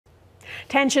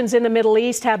Tensions in the Middle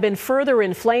East have been further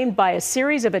inflamed by a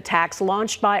series of attacks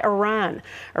launched by Iran.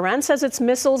 Iran says its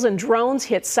missiles and drones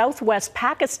hit southwest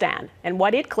Pakistan and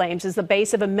what it claims is the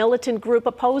base of a militant group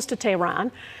opposed to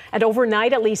Tehran. And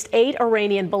overnight, at least 8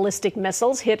 Iranian ballistic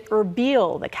missiles hit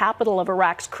Erbil, the capital of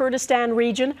Iraq's Kurdistan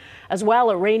region. As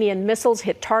well, Iranian missiles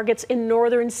hit targets in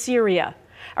northern Syria.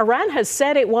 Iran has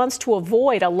said it wants to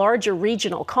avoid a larger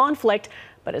regional conflict,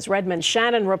 but as Redmond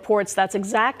Shannon reports, that's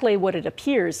exactly what it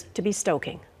appears to be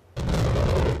stoking.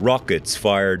 Rockets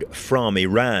fired from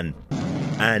Iran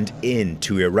and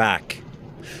into Iraq.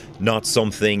 Not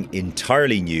something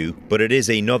entirely new, but it is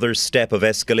another step of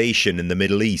escalation in the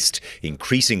Middle East,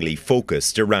 increasingly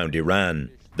focused around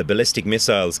Iran. The ballistic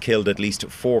missiles killed at least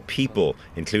 4 people,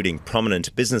 including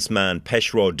prominent businessman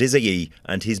Peshwa Dizai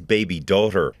and his baby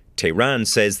daughter. Tehran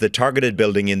says the targeted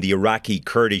building in the Iraqi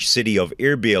Kurdish city of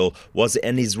Erbil was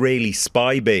an Israeli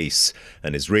spy base.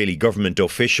 An Israeli government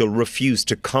official refused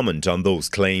to comment on those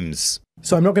claims.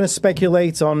 So I'm not going to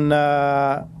speculate on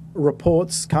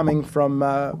reports coming from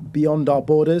beyond our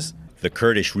borders. The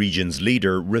Kurdish region's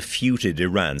leader refuted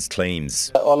Iran's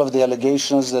claims. All of the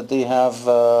allegations that they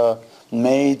have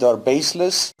made are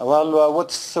baseless. Well,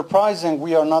 what's surprising,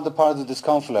 we are not a part of this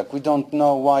conflict. We don't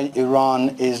know why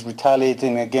Iran is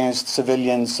retaliating against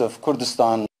civilians of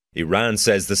Kurdistan. Iran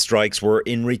says the strikes were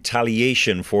in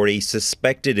retaliation for a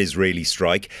suspected Israeli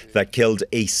strike that killed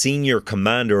a senior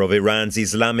commander of Iran's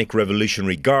Islamic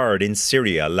Revolutionary Guard in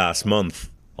Syria last month.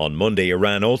 On Monday,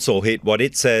 Iran also hit what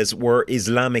it says were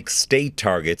Islamic State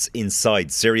targets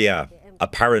inside Syria.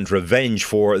 Apparent revenge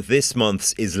for this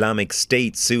month's Islamic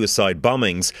State suicide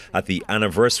bombings at the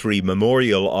anniversary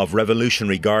memorial of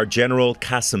Revolutionary Guard General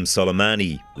Qasem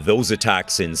Soleimani. Those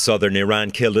attacks in southern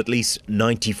Iran killed at least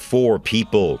 94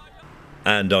 people.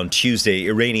 And on Tuesday,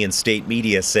 Iranian state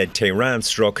media said Tehran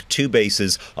struck 2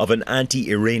 bases of an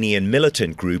anti-Iranian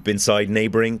militant group inside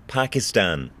neighbouring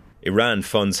Pakistan. Iran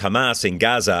funds Hamas in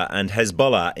Gaza and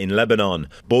Hezbollah in Lebanon,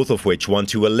 both of which want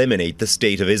to eliminate the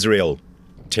State of Israel.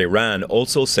 Tehran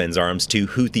also sends arms to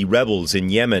Houthi rebels in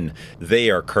Yemen. They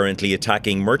are currently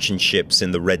attacking merchant ships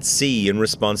in the Red Sea in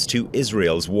response to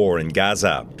Israel's war in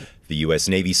Gaza. The US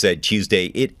Navy said Tuesday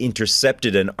it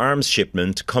intercepted an arms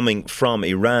shipment coming from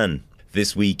Iran.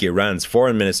 This week, Iran's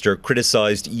foreign minister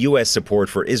criticised US support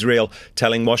for Israel,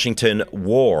 telling Washington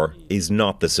war is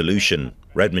not the solution.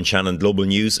 Redmond Shannon, Global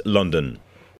News, London.